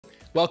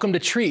Welcome to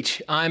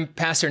Treach. I'm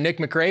Pastor Nick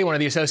McRae, one of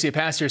the associate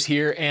pastors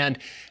here, and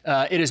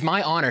it is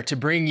my honor to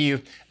bring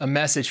you a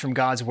message from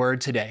God's Word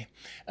today.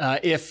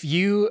 If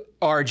you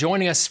are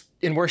joining us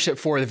in worship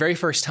for the very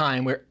first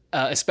time, we're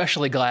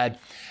especially glad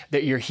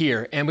that you're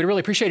here, and we'd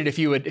really appreciate it if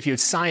you would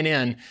sign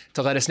in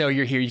to let us know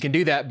you're here. You can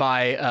do that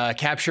by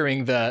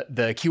capturing the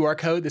QR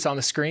code that's on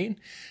the screen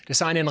to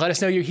sign in. Let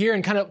us know you're here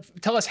and kind of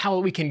tell us how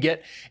we can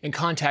get in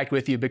contact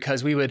with you,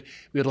 because we would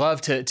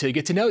love to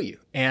get to know you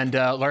and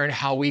learn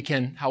how we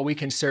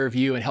can serve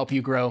you and help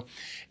you grow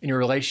in your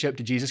relationship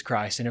to Jesus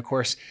Christ. And of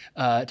course,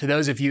 to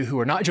those of you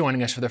who are not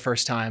joining us for the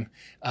first time,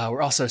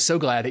 we're also so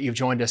glad that you've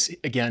joined us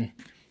again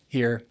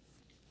here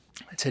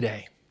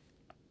today.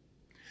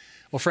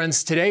 Well,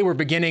 friends, today we're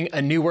beginning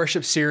a new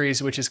worship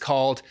series, which is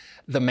called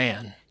The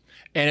Man.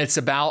 And it's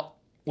about,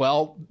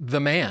 well, the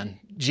man,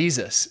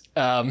 Jesus.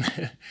 And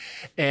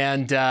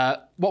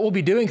what we'll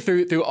be doing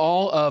through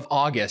all of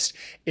August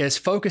is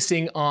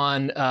focusing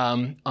on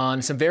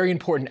some very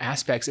important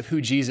aspects of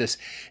who Jesus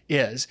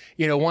is.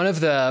 You know, one of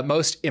the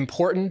most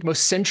important,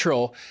 most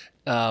central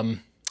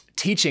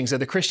teachings of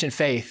the Christian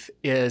faith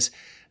is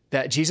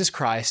that Jesus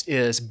Christ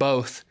is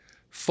both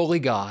fully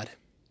God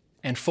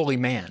and fully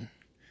man,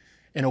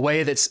 in a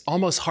way that's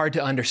almost hard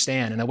to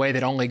understand, in a way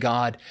that only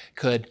God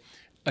could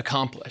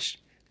accomplish.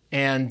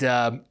 And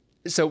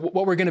so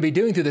what we're going to be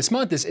doing through this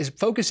month is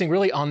focusing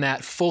really on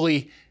that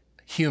fully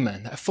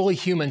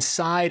human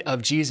side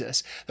of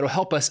Jesus that will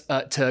help us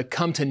to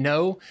come to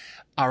know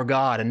our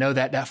God and know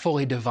that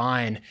fully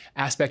divine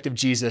aspect of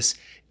Jesus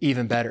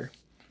even better.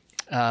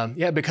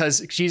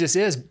 Because Jesus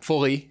is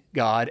fully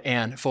God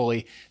and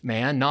fully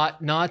man, not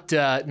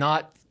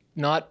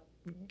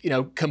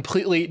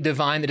completely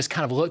divine that just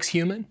kind of looks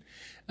human.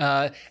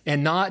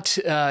 And not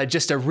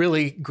just a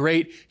really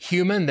great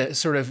human that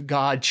sort of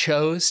God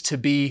chose to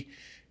be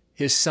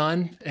his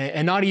son,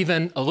 and not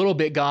even a little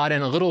bit God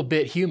and a little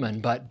bit human,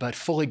 but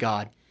fully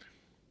God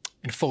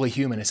and fully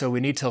human. And so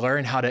we need to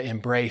learn how to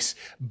embrace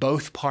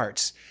both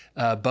parts,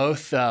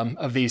 both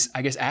of these,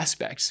 I guess,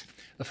 aspects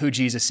of who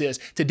Jesus is.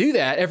 To do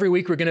that, every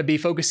week we're going to be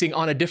focusing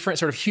on a different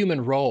sort of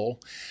human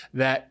role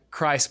that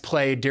Christ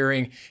played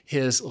during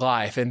his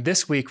life. And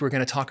this week we're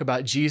going to talk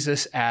about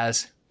Jesus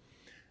as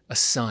a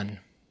son.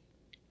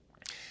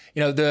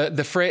 You know,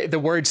 the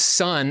word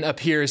son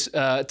appears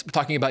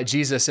talking about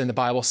Jesus in the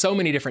Bible so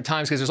many different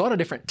times, because there's a lot of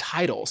different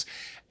titles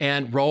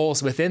and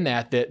roles within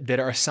that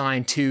are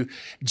assigned to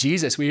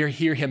Jesus. We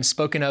hear him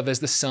spoken of as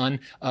the son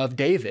of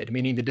David,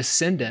 meaning the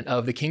descendant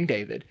of the King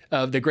David,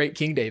 of the great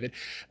King David.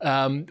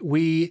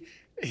 We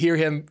hear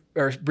him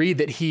or read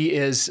that he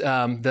is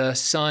the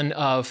son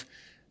of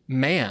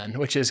man,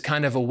 which is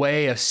kind of a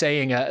way of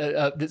saying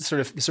the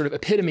sort of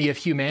epitome of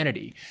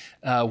humanity,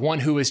 one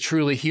who is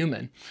truly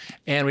human.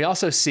 And we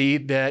also see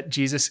that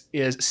Jesus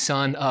is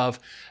son of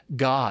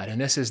God.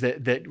 And this is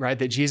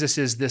that Jesus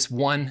is this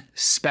one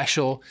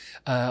special,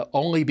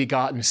 only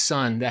begotten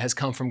son that has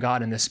come from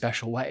God in this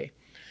special way.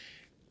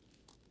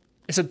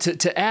 And so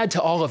to add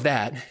to all of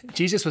that,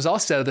 Jesus was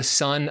also the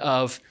son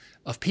of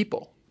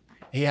people.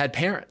 He had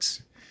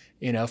parents.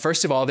 You know,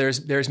 first of all,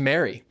 there's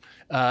Mary,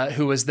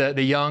 who was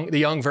the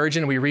young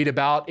virgin we read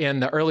about in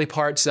the early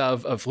parts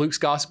of Luke's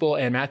gospel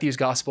and Matthew's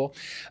gospel,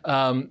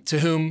 to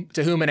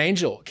whom an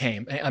angel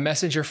came, a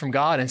messenger from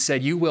God, and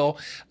said, "You will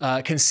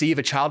conceive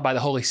a child by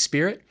the Holy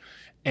Spirit,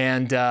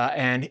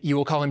 and you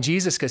will call him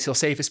Jesus, because he'll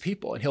save his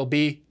people, and he'll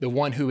be the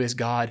one who is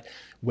God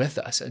with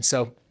us." And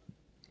so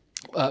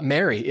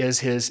Mary is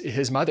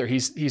his mother.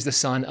 He's the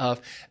son of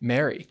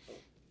Mary.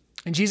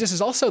 And Jesus is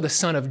also the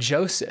son of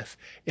Joseph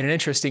in an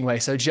interesting way.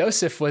 So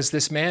Joseph was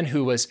this man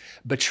who was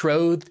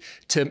betrothed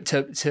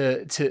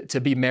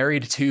to be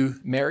married to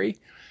Mary,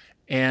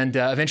 and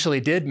eventually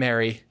did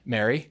marry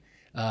Mary.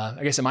 I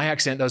guess in my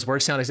accent, those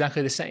words sound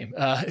exactly the same.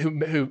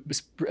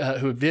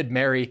 Who did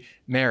marry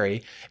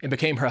Mary and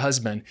became her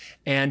husband.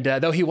 And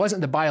though he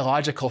wasn't the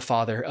biological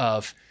father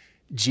of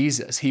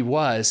Jesus, he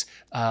was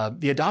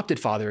the adopted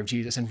father of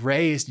Jesus and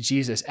raised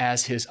Jesus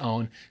as his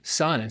own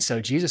son. And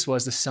so Jesus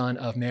was the son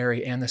of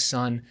Mary and the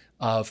son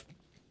of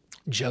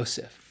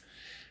Joseph.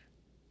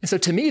 And so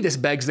to me, this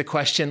begs the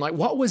question, like,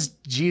 what was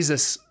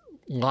Jesus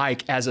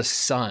like as a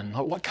son?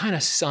 What kind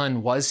of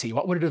son was he?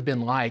 What would it have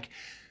been like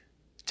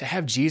to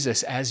have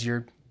Jesus as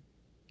your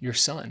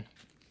son?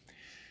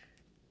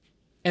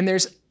 And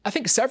there's, I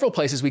think, several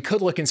places we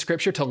could look in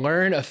Scripture to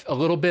learn a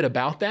little bit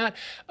about that.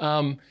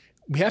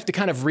 We have to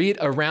kind of read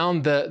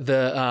around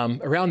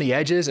around the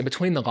edges and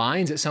between the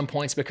lines at some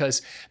points,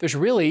 because there's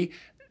really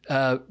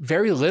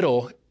very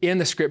little in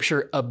the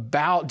Scripture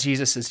about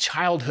Jesus's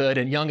childhood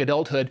and young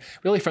adulthood,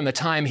 really from the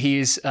time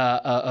he's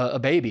a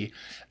baby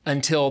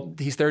until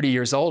he's 30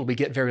 years old. We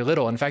get very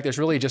little. In fact, there's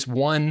really just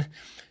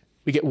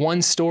we get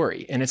one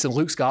story, and it's in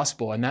Luke's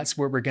gospel, and that's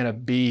where we're going to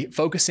be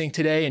focusing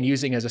today and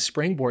using as a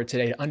springboard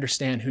today to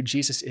understand who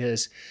Jesus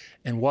is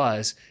and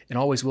was and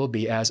always will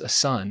be as a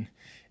son.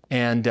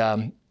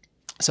 And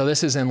so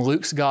this is in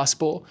Luke's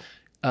gospel.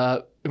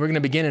 We're going to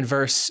begin in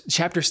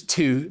chapter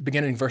 2,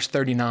 beginning in verse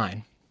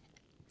 39.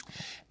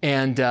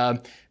 And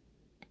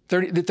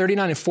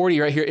 39 and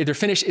 40 right here,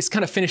 it's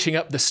kind of finishing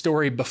up the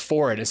story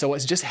before it. And so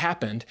what's just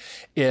happened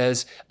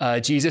is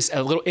Jesus,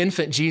 a little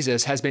infant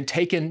Jesus, has been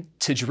taken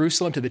to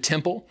Jerusalem, to the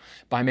temple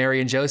by Mary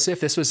and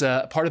Joseph. This was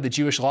a part of the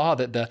Jewish law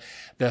that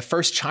the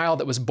first child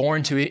that was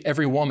born to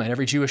every woman,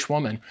 every Jewish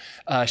woman,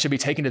 should be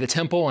taken to the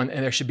temple, and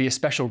there should be a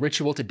special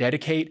ritual to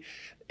dedicate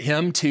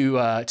him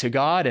to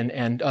God,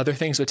 and other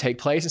things would take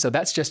place. And so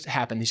that's just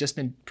happened. He's just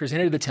been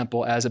presented to the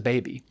temple as a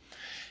baby.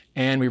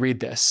 And we read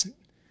this.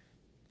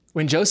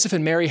 When Joseph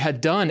and Mary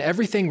had done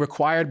everything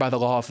required by the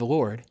law of the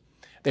Lord,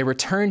 they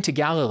returned to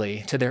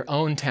Galilee, to their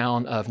own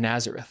town of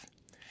Nazareth.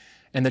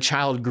 And the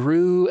child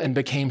grew and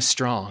became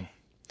strong.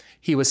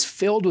 He was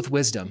filled with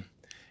wisdom,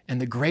 and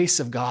the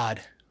grace of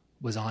God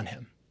was on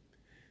him.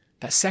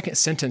 That second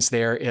sentence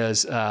there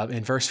is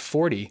in verse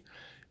 40,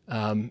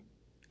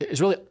 is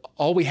really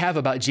all we have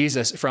about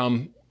Jesus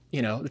from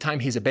the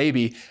time he's a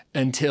baby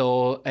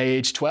until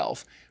age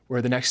 12,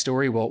 where the next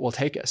story will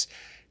take us.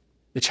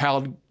 The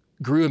child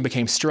grew and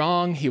became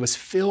strong. He was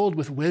filled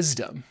with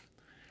wisdom,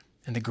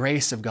 and the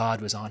grace of God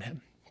was on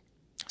him.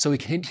 So we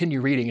continue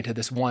reading into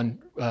this one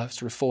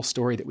sort of full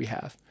story that we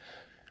have.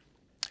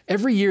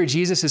 Every year,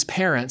 Jesus'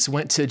 parents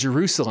went to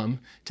Jerusalem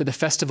to the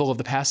festival of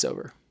the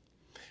Passover.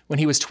 When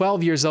he was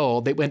 12 years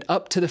old, they went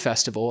up to the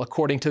festival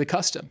according to the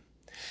custom.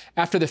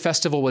 After the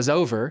festival was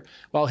over,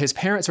 while his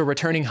parents were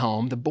returning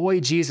home, the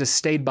boy Jesus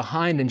stayed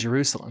behind in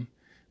Jerusalem,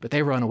 but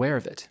they were unaware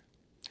of it.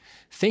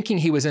 Thinking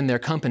he was in their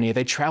company,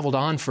 they traveled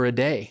on for a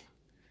day.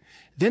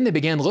 Then they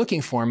began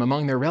looking for him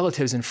among their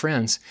relatives and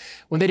friends.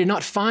 When they did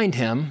not find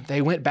him,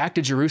 they went back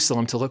to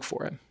Jerusalem to look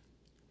for him.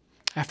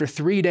 After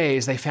 3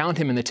 days, they found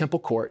him in the temple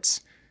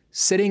courts,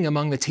 sitting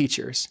among the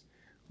teachers,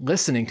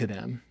 listening to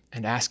them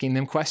and asking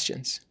them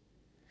questions.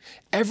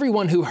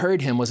 Everyone who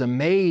heard him was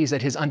amazed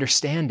at his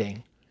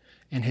understanding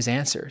and his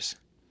answers.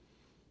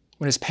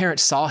 When his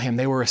parents saw him,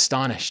 they were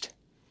astonished.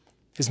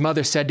 His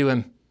mother said to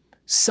him,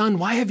 "Son,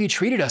 why have you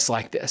treated us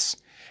like this?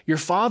 Your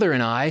father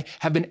and I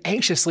have been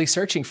anxiously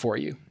searching for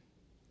you."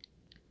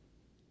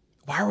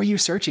 "Why were you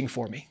searching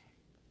for me?"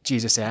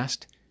 Jesus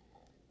asked.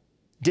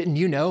 "Didn't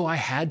you know I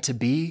had to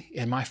be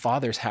in my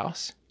Father's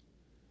house?"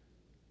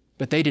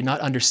 But they did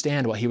not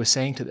understand what he was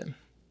saying to them.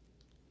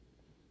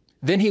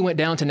 Then he went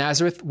down to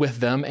Nazareth with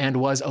them and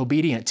was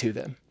obedient to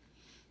them.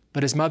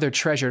 But his mother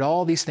treasured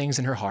all these things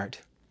in her heart.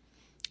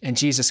 And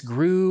Jesus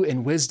grew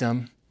in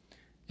wisdom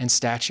and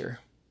stature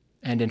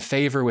and in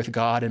favor with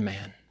God and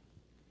man.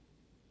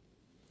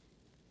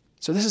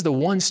 So this is the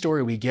one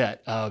story we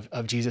get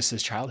of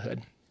Jesus'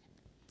 childhood.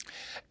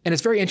 And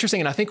it's very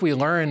interesting, and I think we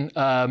learn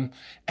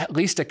at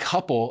least a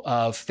couple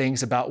of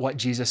things about what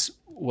Jesus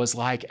was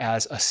like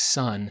as a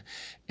son.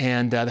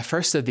 And the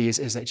first of these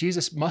is that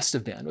Jesus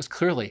was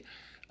clearly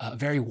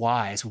very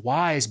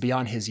wise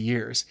beyond his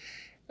years.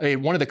 I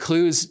mean, one of the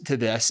clues to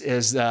this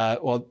is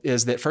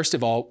that first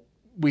of all,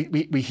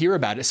 we hear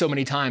about it so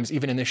many times,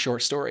 even in this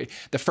short story.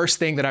 The first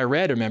thing that I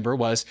read, remember,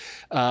 was,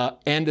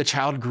 and the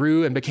child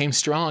grew and became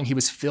strong. He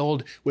was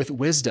filled with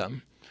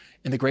wisdom,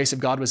 and the grace of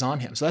God was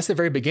on him. So that's the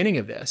very beginning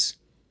of this.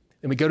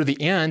 Then we go to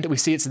the end, we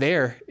see it's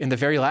there in the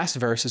very last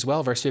verse as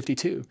well, verse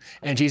 52.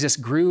 And Jesus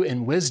grew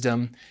in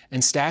wisdom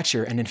and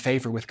stature and in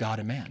favor with God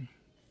and man.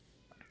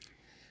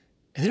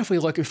 And then if we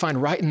look, we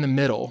find right in the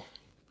middle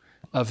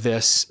of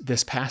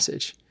this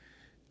passage,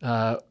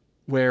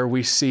 where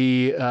we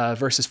see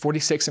verses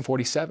 46 and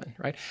 47,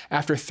 right?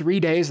 After 3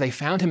 days, they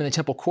found him in the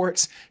temple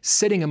courts,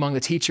 sitting among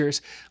the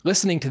teachers,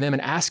 listening to them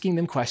and asking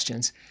them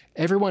questions.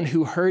 Everyone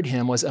who heard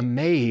him was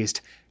amazed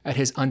at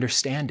his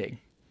understanding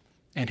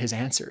and his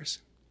answers.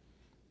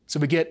 So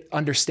we get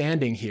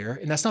understanding here,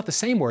 and that's not the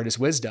same word as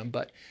wisdom,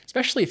 but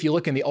especially if you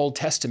look in the Old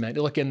Testament,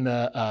 you look in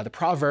the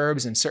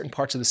Proverbs and certain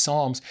parts of the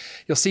Psalms,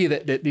 you'll see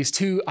that these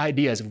two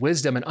ideas of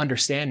wisdom and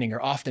understanding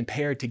are often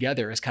paired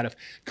together as kind of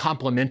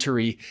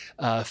complementary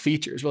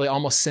features, really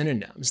almost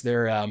synonyms.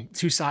 They're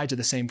two sides of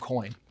the same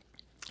coin,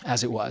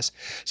 as it was.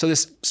 So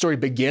this story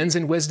begins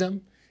in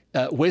wisdom.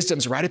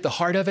 Wisdom's right at the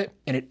heart of it,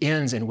 and it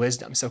ends in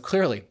wisdom. So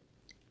clearly,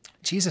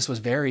 Jesus was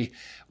very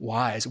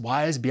wise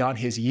beyond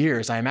his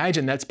years. I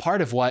imagine that's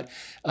part of what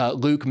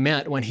Luke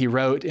meant when he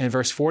wrote in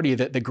verse 40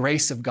 that the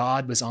grace of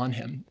God was on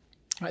him,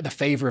 right? The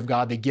favor of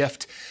God, the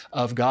gift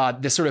of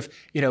God. This sort of,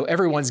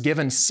 everyone's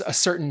given a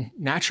certain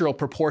natural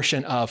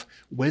proportion of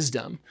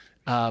wisdom.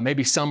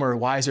 Maybe some are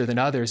wiser than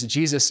others.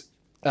 Jesus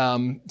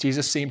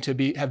seemed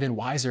to have been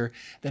wiser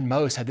than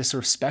most, had this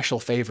sort of special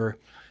favor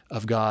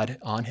of God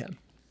on him.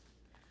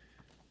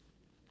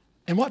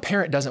 And what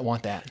parent doesn't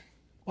want that?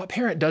 What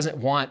parent doesn't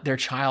want their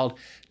child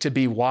to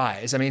be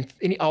wise? I mean,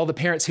 all the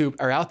parents who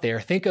are out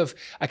there, think of,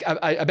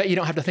 I bet you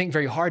don't have to think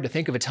very hard to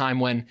think of a time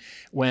when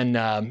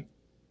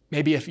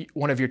maybe if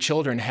one of your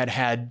children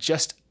had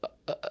just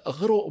a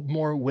little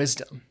more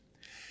wisdom,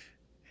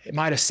 it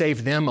might have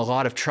saved them a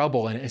lot of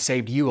trouble and it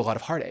saved you a lot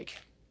of heartache.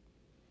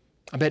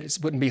 I bet it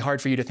wouldn't be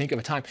hard for you to think of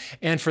a time.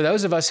 And for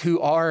those of us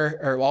who are,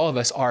 or all of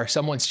us are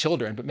someone's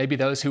children, but maybe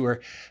those who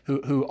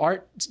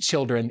aren't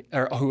children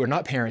or who are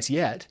not parents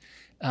yet,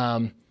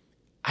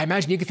 I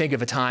imagine you could think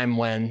of a time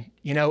when,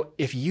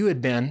 if you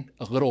had been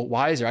a little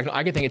wiser,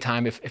 I could think of a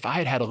time if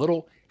I had a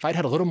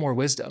little more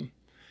wisdom,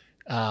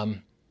 I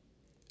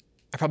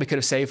probably could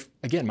have saved,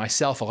 again,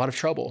 myself a lot of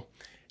trouble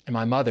and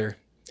my mother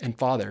and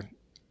father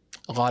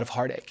a lot of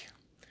heartache.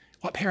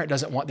 What parent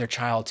doesn't want their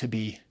child to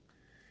be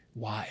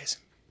wise?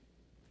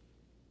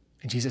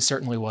 And Jesus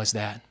certainly was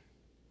that.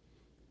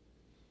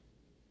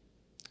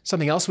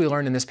 Something else we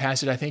learned in this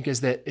passage, I think,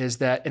 is that,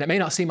 and it may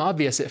not seem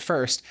obvious at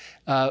first,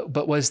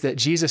 but was that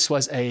Jesus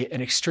was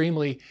an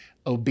extremely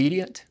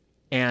obedient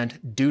and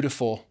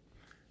dutiful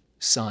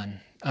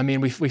son. I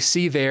mean, we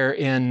see there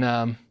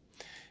in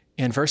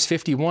verse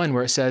 51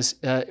 where it says,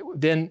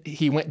 then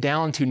he went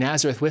down to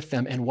Nazareth with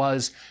them and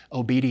was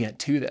obedient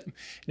to them.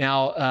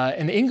 Now,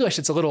 in the English,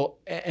 it's a little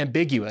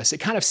ambiguous. It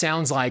kind of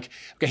sounds like,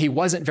 okay, he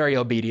wasn't very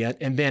obedient,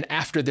 and then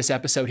after this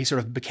episode, he sort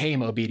of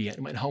became obedient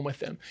and went home with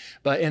them.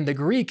 But in the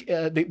Greek,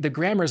 the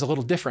grammar is a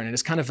little different, and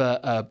it's kind of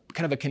a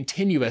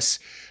continuous,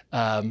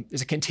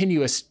 there's a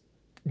continuous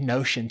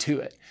notion to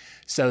it,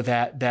 so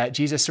that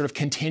Jesus sort of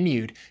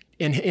continued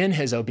in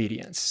his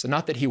obedience. So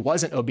not that he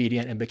wasn't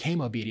obedient and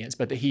became obedient,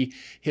 but that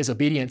his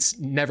obedience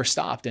never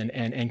stopped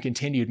and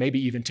continued, maybe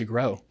even to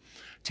grow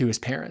to his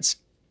parents.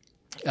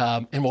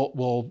 And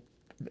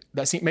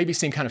that maybe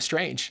seem kind of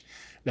strange,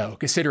 though,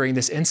 considering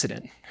this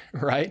incident,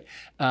 right?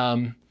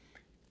 Because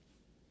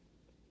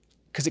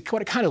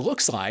what it kind of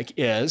looks like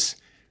is,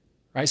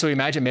 right? So we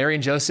imagine Mary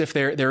and Joseph,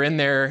 they're in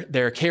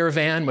their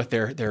caravan with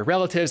their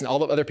relatives and all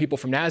the other people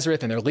from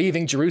Nazareth, and they're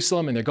leaving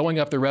Jerusalem and they're going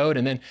up the road.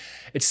 And then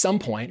at some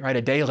point, right,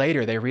 a day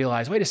later, they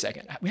realize, wait a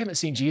second, we haven't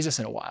seen Jesus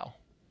in a while.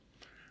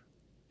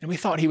 And we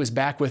thought he was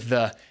back with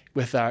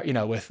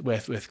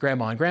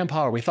grandma and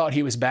grandpa, or we thought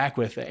he was back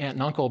with aunt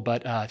and uncle,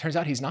 but it turns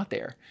out he's not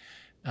there.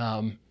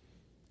 And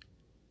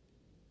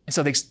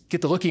so they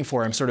get to looking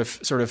for him sort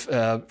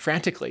of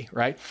frantically,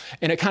 right?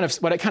 And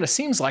what it kind of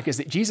seems like is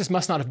that Jesus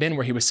must not have been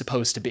where he was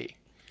supposed to be,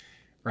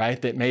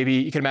 right? That maybe,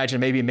 you can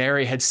imagine maybe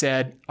Mary had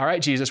said, all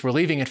right, Jesus, we're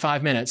leaving in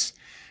 5 minutes.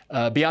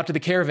 Be out to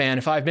the caravan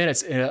in 5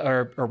 minutes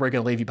or we're going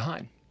to leave you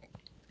behind.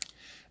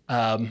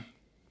 And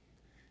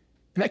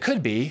that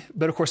could be,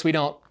 but of course we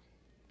don't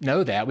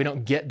know that. We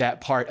don't get that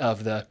part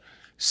of the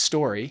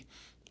story.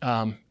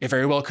 It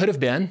very well could have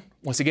been,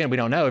 once again, we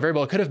don't know. It very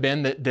well could have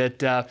been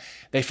that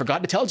they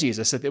forgot to tell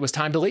Jesus that it was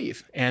time to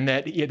leave, and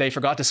that they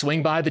forgot to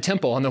swing by the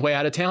temple on the way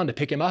out of town to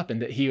pick him up,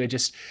 and that he had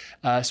just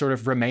sort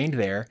of remained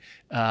there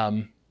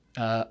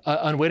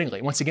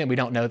unwittingly. Once again, we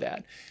don't know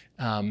that.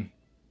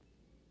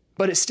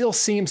 But it still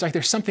seems like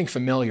there's something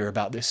familiar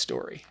about this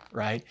story,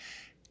 right?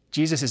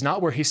 Jesus is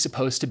not where he's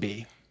supposed to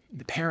be.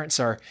 The parents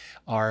are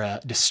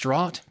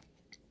distraught,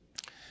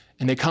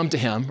 and they come to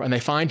him and they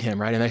find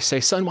him, right? And they say,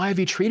 son, why have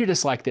you treated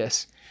us like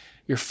this?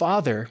 Your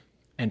father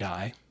and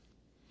I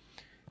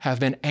have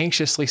been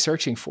anxiously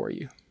searching for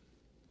you.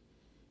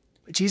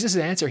 But Jesus'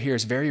 answer here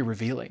is very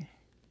revealing,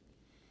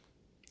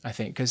 I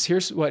think, because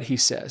here's what he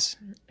says.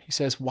 He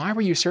says, why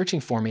were you searching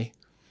for me?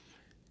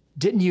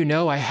 Didn't you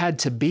know I had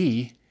to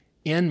be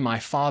in my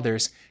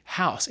Father's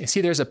house? And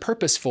see, there's a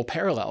purposeful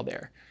parallel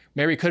there.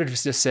 Mary could have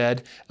just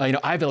said,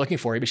 I've been looking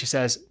for you, but she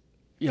says,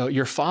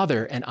 your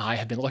father and I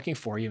have been looking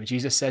for you. And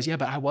Jesus says, yeah,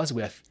 but I was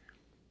with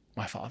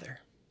my Father.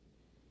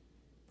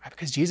 Right?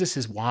 Because Jesus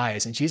is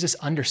wise, and Jesus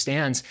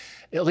understands,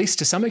 at least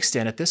to some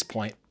extent at this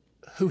point,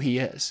 who he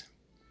is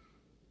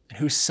and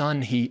whose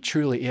son he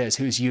truly is,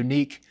 whose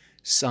unique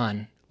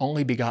son,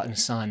 only begotten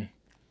son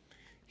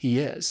he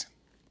is.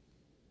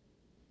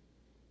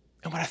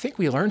 And what I think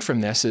we learn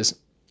from this is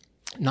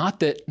not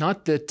that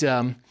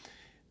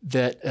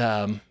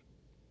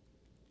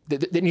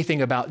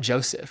anything about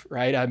Joseph,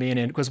 right? I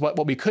mean, because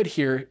what we could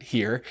hear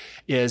here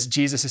is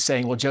Jesus is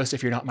saying, well,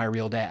 Joseph, you're not my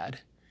real dad.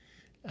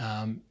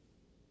 And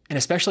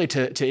especially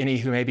to any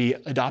who may be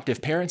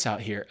adoptive parents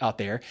out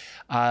there,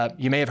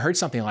 you may have heard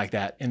something like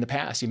that in the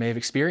past. You may have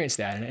experienced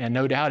that, and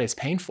no doubt it's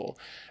painful.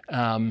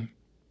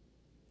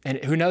 And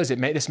who knows,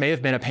 this may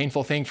have been a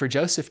painful thing for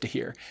Joseph to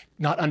hear,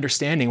 not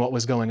understanding what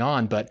was going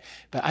on. But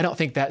I don't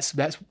think that's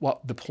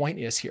what the point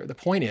is here. The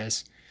point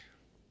is,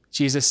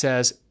 Jesus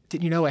says,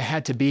 didn't you know I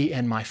had to be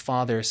in my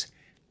Father's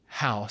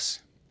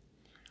house?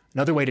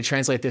 Another way to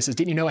translate this is,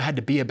 didn't you know I had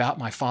to be about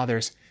my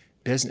Father's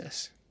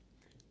business?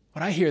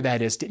 What I hear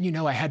that is, didn't you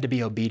know I had to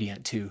be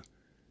obedient to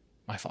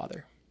my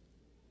Father?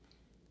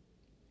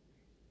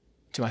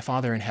 To my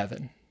Father in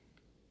heaven.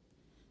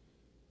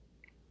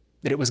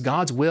 That it was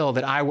God's will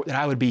that I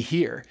would be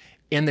here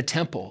in the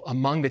temple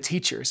among the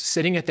teachers,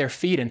 sitting at their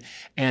feet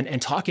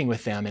and talking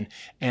with them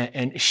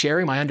and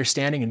sharing my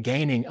understanding and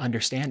gaining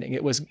understanding.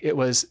 It was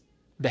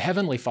the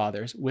Heavenly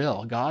Father's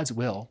will, God's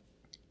will,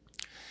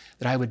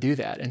 that I would do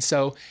that. And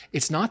so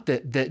it's not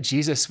that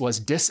Jesus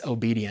was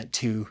disobedient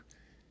to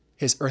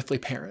his earthly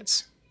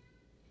parents,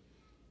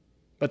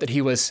 but that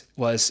he was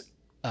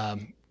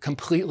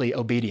completely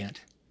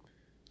obedient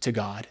to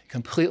God,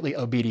 completely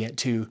obedient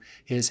to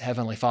his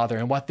Heavenly Father.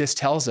 And what this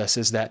tells us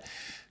is that,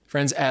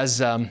 friends,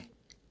 as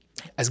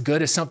as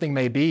good as something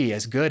may be,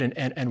 as good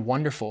and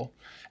wonderful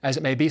as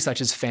it may be,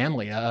 such as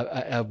family,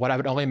 what I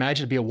would only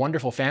imagine to be a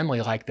wonderful family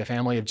like the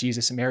family of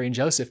Jesus and Mary and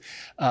Joseph,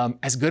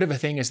 as good of a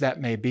thing as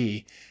that may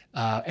be,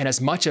 and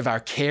as much of our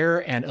care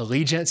and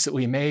allegiance that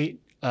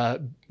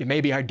it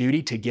may be our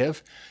duty to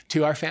give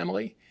to our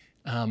family,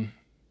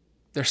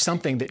 there's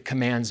something that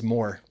commands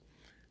more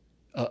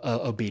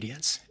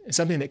obedience. It's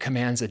something that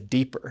commands a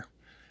deeper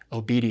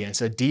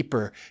obedience, a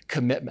deeper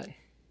commitment,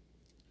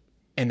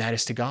 and that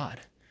is to God,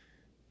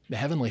 the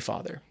Heavenly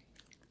Father,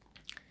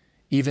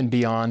 even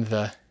beyond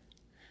the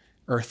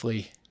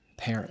earthly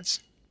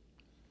parents.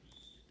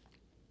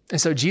 And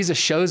so Jesus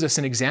shows us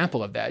an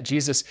example of that.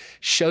 Jesus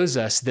shows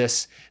us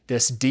this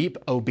deep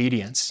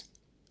obedience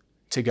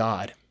to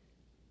God,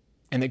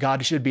 and that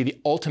God should be the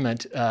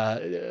ultimate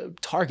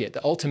target,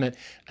 the ultimate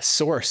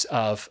source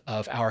of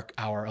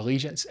our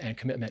allegiance and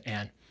commitment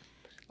and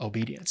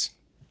obedience.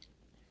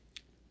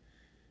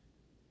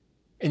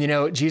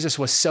 And Jesus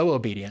was so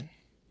obedient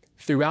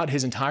throughout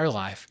his entire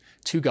life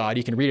to God.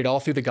 You can read it all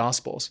through the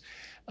Gospels,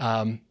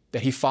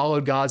 that he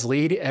followed God's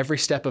lead every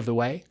step of the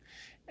way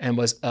and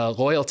was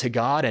loyal to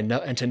God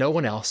and to no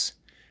one else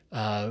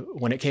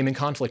when it came in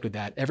conflict with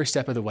that, every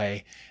step of the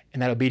way.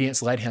 And that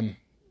obedience led him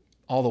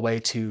all the way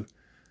to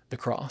the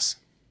cross.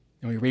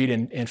 And we read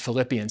in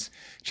Philippians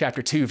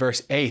chapter 2,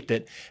 verse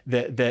 8,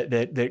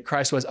 that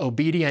Christ was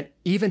obedient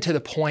even to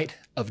the point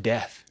of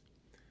death,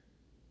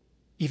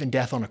 even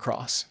death on a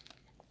cross.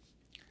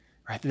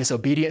 Right? This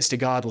obedience to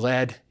God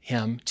led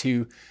him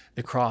to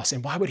the cross.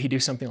 And why would he do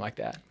something like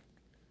that?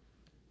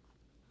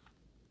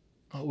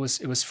 Well,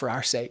 it was for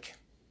our sake.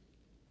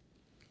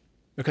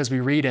 Because we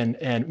read in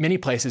many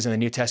places in the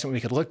New Testament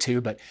we could look to,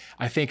 but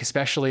I think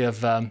especially in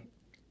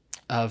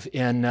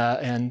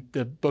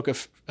the book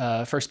of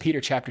 1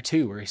 Peter chapter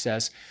 2, where he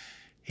says,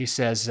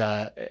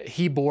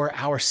 he bore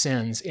our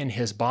sins in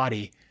his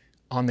body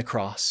on the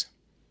cross,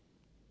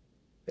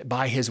 that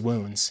by his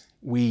wounds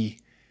we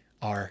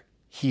are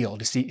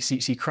healed.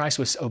 See, Christ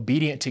was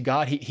obedient to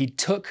God. He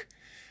took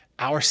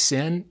our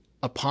sin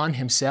upon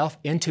himself,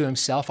 into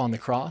himself on the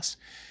cross.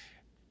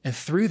 And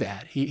through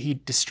that,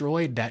 he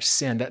destroyed that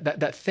sin,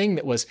 that thing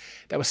that was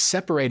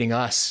separating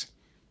us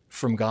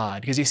from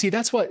God. Because you see,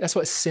 that's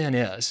what sin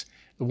is.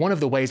 One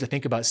of the ways to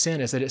think about sin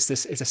is that it's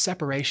a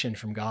separation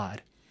from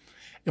God.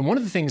 And one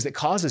of the things that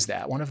causes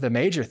that, one of the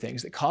major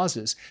things that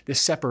causes this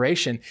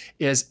separation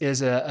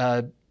is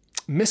a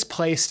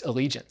misplaced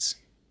allegiance,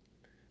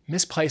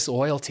 misplaced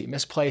loyalty,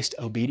 misplaced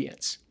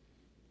obedience.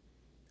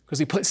 Because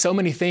we put so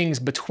many things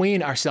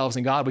between ourselves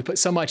and God. We put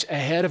so much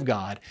ahead of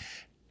God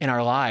in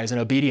our lives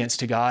and obedience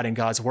to God and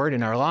God's word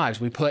in our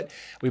lives. We put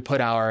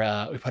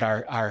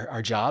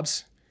our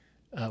jobs.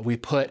 We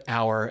put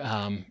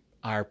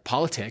our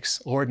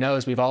politics. Lord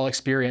knows we've all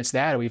experienced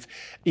that. We've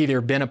either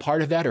been a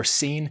part of that or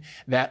seen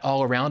that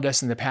all around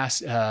us in the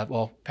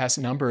past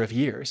number of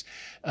years.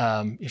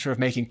 Sort of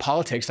making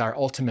politics our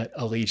ultimate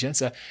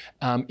allegiance.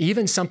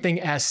 Even something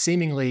as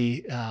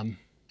seemingly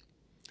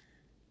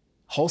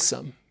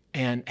wholesome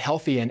and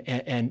healthy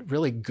and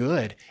really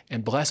good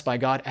and blessed by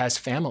God as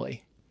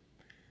family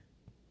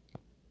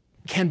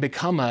can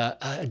become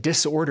a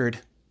disordered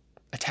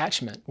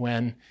attachment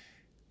when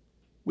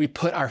we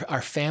put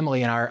our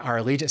family and our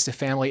allegiance to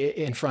family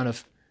in front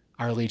of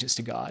our allegiance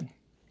to God.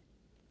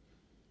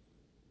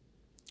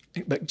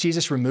 But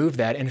Jesus removed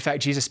that. In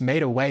fact, Jesus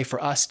made a way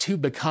for us to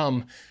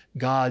become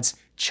God's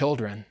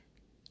children,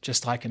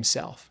 just like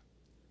himself.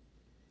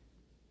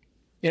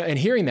 And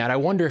hearing that, I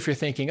wonder if you're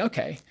thinking,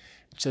 okay,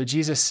 so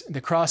Jesus, the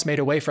cross made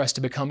a way for us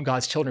to become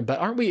God's children, but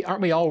aren't we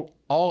all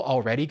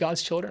already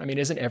God's children? I mean,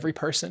 isn't every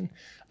person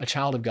a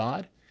child of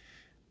God?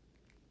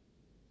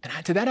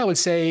 And to that I would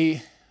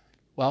say,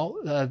 well,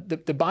 the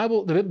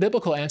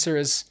biblical answer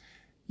is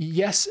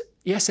yes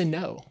and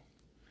no.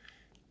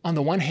 On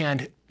the one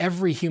hand,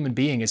 every human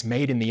being is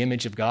made in the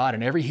image of God,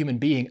 and every human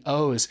being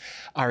owes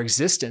our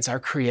existence, our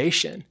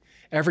creation,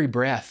 every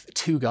breath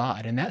to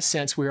God. In that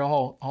sense, we're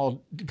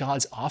all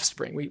God's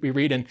offspring. We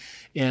read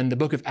in the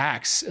book of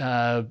Acts,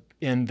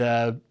 in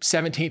the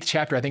 17th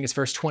chapter, I think it's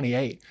verse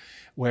 28,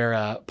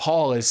 where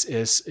Paul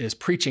is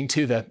preaching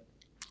to the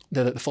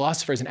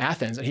philosophers in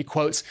Athens, and he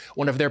quotes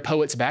one of their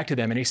poets back to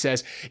them, and he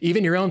says,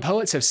 even your own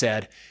poets have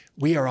said,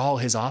 we are all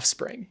his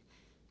offspring.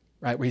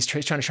 Right, where he's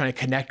trying to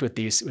connect with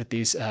these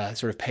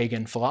sort of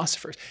pagan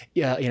philosophers.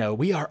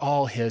 We are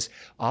all his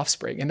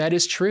offspring, and that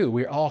is true.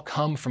 We all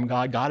come from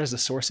God. God is the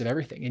source of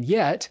everything, and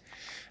yet,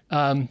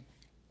 then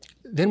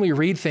we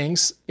read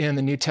things in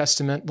the New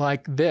Testament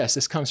like this.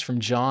 This comes from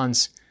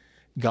John's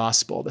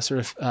Gospel, the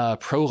sort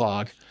of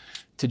prologue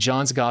to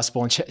John's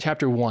Gospel in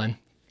chapter 1.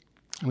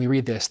 And we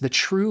read this: the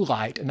true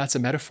light, and that's a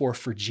metaphor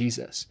for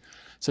Jesus.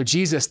 So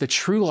Jesus, the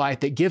true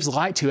light that gives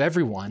light to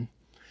everyone,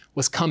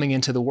 was coming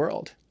into the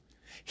world.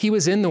 He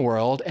was in the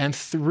world, and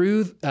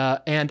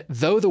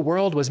though the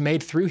world was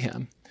made through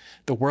him,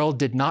 the world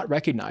did not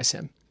recognize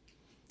him.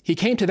 He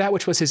came to that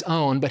which was his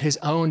own, but his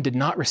own did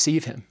not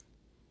receive him.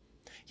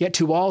 Yet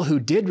to all who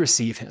did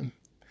receive him,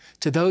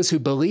 to those who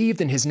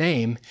believed in his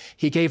name,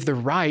 he gave the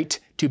right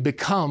to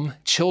become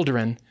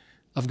children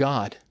of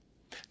God.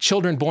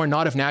 Children born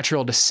not of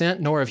natural descent,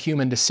 nor of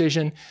human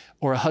decision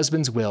or a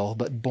husband's will,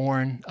 but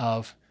born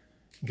of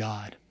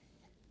God.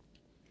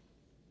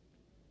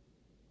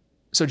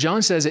 So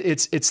John says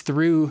it's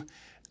through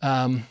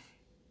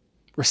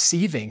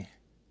receiving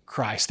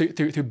Christ,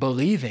 through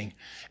believing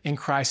in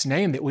Christ's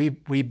name that we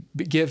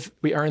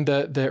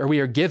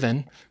are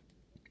given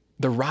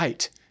the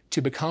right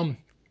to become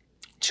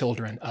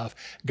children of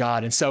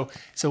God. And so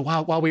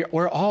while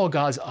we're all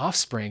God's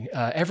offspring,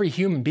 every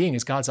human being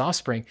is God's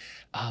offspring.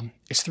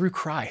 It's through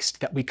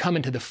Christ that we come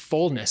into the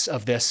fullness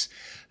of this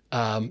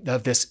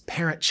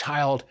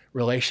parent-child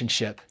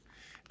relationship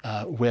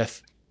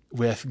with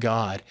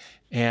God.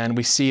 And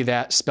we see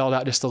that spelled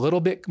out just a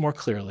little bit more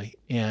clearly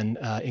in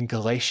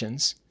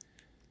Galatians,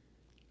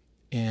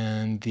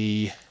 in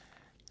the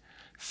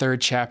 3rd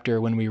chapter,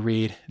 when we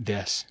read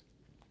this,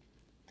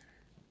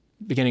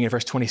 beginning at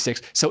verse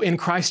 26. So in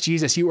Christ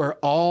Jesus, you are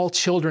all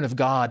children of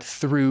God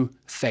through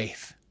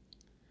faith.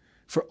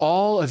 For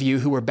all of you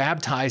who were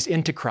baptized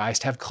into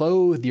Christ have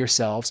clothed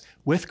yourselves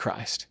with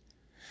Christ.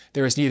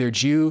 There is neither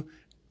Jew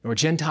nor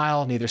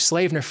Gentile, neither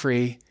slave nor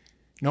free,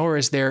 nor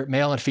is there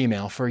male and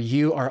female, for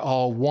you are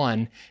all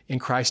one in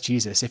Christ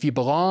Jesus. If you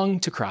belong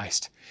to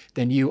Christ,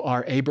 then you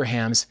are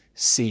Abraham's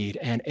seed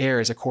and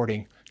heirs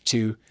according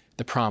to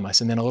the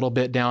promise. And then a little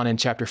bit down in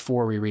chapter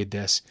 4, we read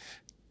this.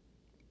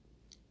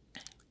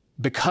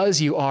 Because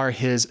you are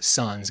his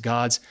sons,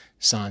 God's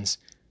sons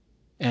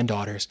and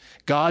daughters,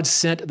 God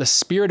sent the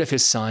Spirit of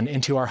his Son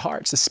into our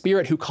hearts, the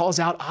Spirit who calls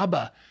out,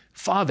 Abba,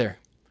 Father.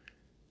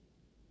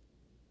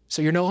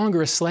 So you're no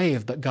longer a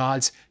slave, but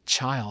God's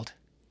child.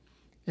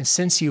 And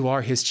since you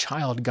are his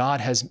child, God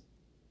has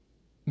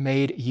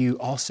made you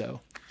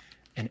also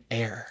an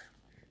heir.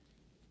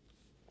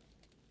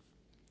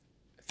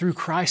 Through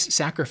Christ's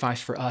sacrifice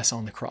for us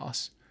on the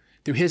cross,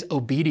 through his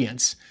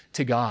obedience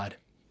to God,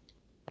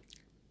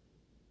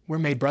 we're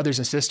made brothers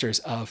and sisters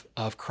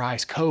of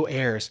Christ,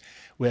 co-heirs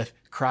with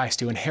Christ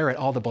to inherit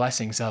all the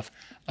blessings of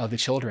the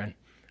children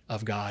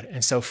of God.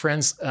 And so,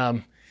 friends,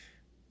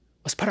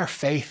 let's put our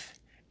faith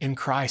in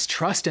Christ,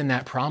 trust in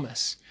that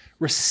promise,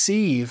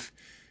 receive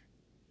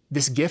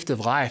this gift of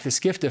life, this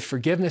gift of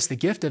forgiveness, the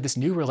gift of this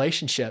new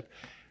relationship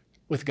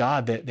with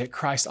God that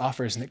Christ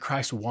offers and that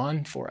Christ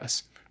won for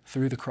us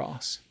through the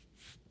cross.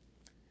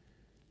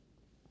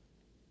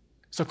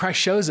 So Christ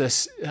shows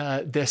us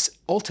this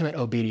ultimate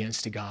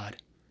obedience to God.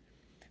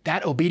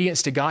 That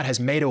obedience to God has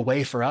made a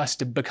way for us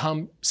to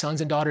become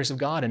sons and daughters of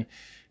God. And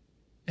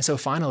so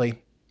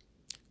finally,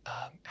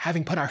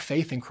 having put our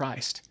faith in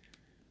Christ,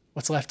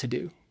 what's left to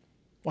do?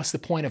 What's the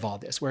point of all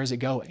this? Where is it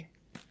going?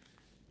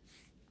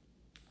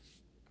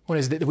 What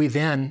is that we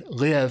then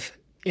live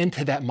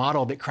into that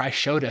model that Christ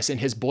showed us in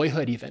his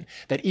boyhood even,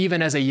 that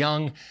even as a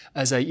young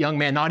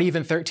man, not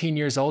even 13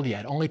 years old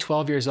yet, only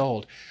 12 years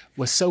old,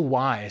 was so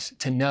wise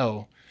to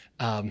know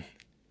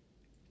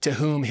to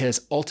whom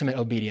his ultimate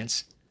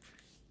obedience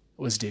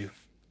was due.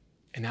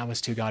 And that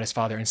was to God his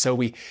Father. And so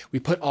we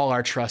put all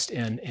our trust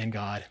in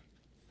God.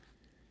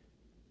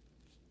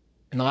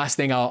 And the last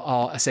thing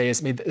I'll say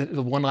is maybe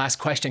the one last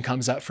question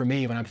comes up for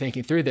me when I'm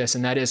thinking through this,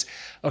 and that is,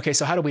 okay,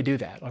 so how do we do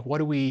that? Like,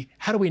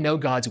 how do we know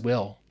God's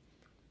will?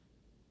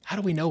 How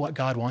do we know what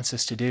God wants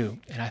us to do?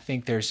 And I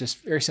think there's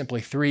just very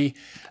simply 3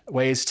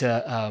 ways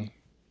to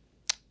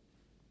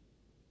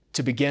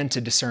begin to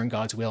discern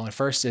God's will. And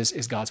first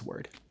is God's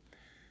word.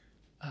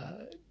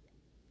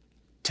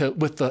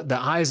 With the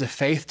eyes of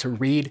faith, to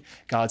read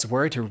God's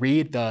word, to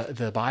read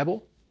the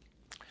Bible,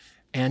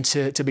 and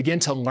to begin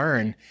to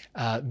learn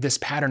this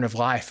pattern of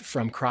life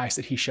from Christ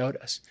that he showed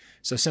us.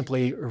 So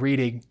simply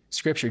reading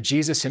Scripture.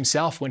 Jesus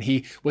himself, when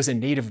he was in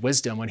need of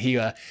wisdom, when he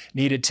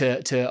needed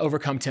to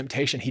overcome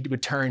temptation, he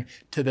would turn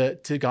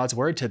to God's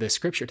word, to the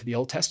Scripture, to the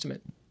Old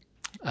Testament,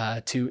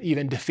 to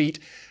even defeat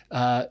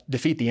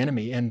the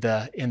enemy in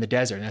the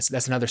desert. And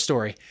that's another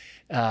story.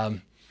 So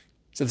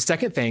the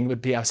second thing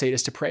would be, I would say,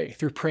 is to pray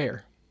through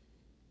prayer.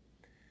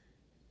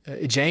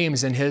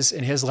 James in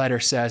his letter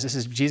says, this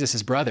is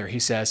Jesus' brother, he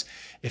says,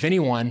 if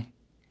anyone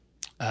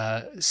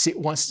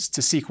wants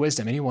to seek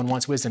wisdom, anyone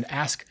wants wisdom,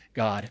 ask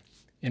God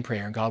in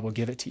prayer and God will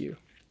give it to you.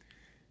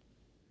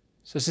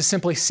 So it's to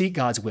simply seek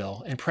God's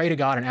will and pray to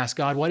God and ask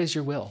God, what is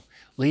your will?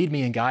 Lead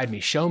me and guide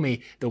me. Show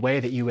me the way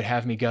that you would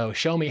have me go.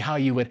 Show me how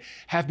you would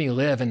have me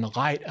live in the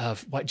light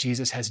of what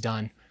Jesus has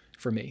done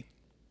for me.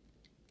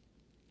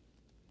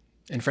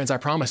 And friends, I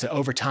promise that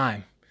over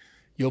time,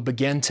 you'll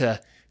begin to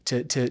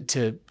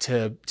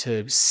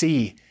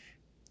see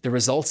the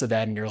results of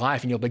that in your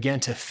life, and you'll begin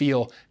to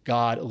feel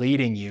God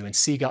leading you and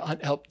see God,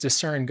 help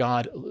discern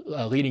God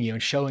leading you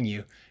and showing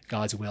you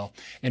God's will.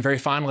 And very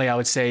finally, I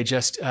would say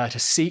just to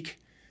seek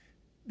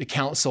the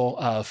counsel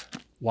of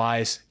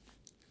wise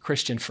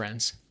Christian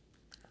friends.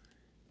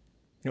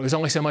 There's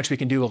only so much we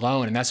can do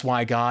alone, and that's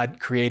why God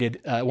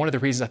created, one of the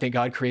reasons I think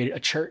God created a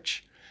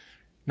church,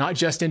 not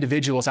just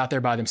individuals out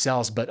there by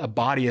themselves, but a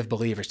body of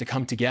believers to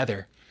come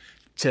together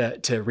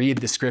to read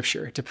the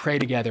Scripture, to pray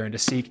together, and to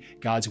seek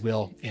God's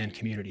will in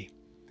community.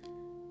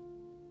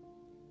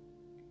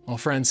 Well,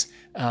 friends,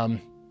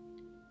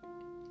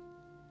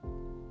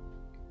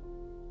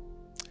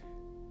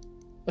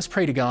 Let's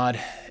pray to God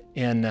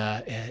and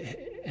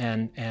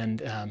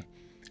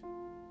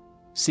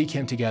seek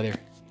Him together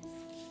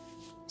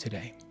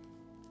today.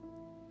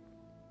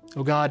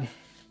 Oh God,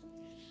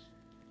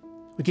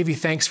 we give you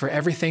thanks for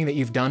everything that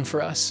you've done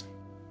for us,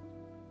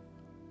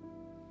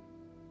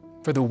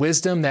 for the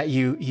wisdom that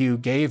you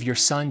gave your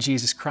Son,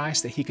 Jesus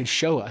Christ, that He could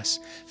show us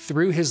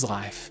through His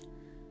life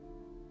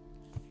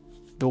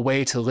the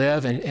way to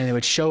live, and it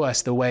would show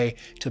us the way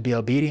to be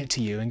obedient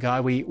to you. And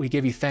God, we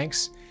give you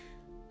thanks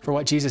for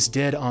what Jesus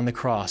did on the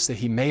cross, that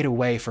He made a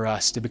way for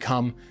us to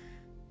become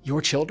your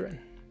children.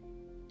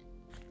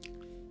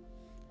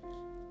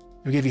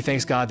 We give you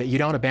thanks, God, that you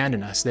don't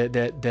abandon us,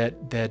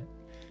 that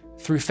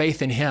through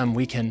faith in Him,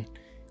 we can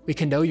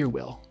know your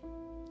will.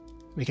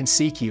 We can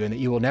seek you, and that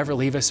you will never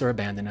leave us or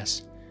abandon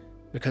us,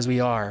 because we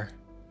are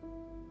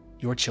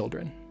your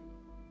children.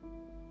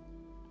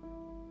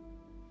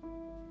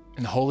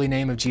 In the holy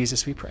name of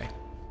Jesus, we pray.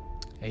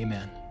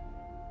 Amen.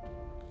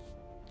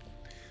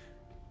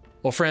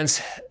 Well,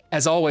 friends,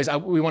 as always,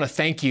 we want to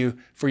thank you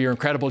for your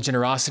incredible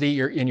generosity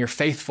and your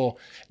faithful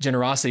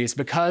generosity. It's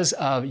because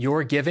of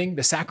your giving,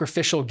 the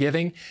sacrificial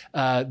giving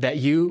that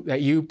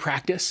you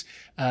practice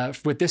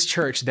with this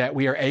church, that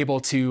we are able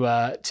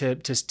to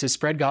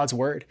spread God's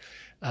word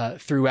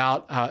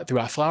throughout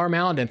Flower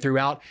Mound and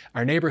throughout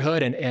our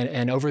neighborhood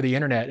and over the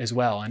internet as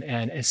well,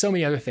 and so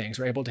many other things.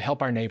 We're able to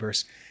help our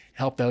neighbors,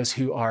 help those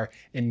who are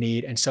in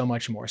need, and so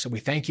much more. So we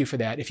thank you for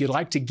that. If you'd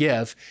like to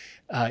give,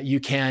 you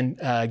can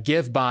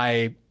give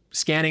by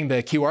scanning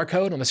the QR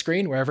code on the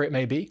screen, wherever it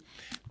may be,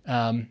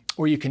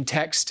 or you can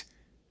text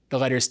the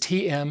letters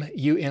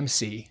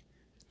TMUMC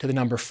to the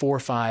number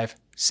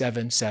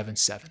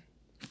 45777.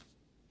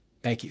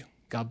 Thank you.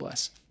 God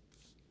bless.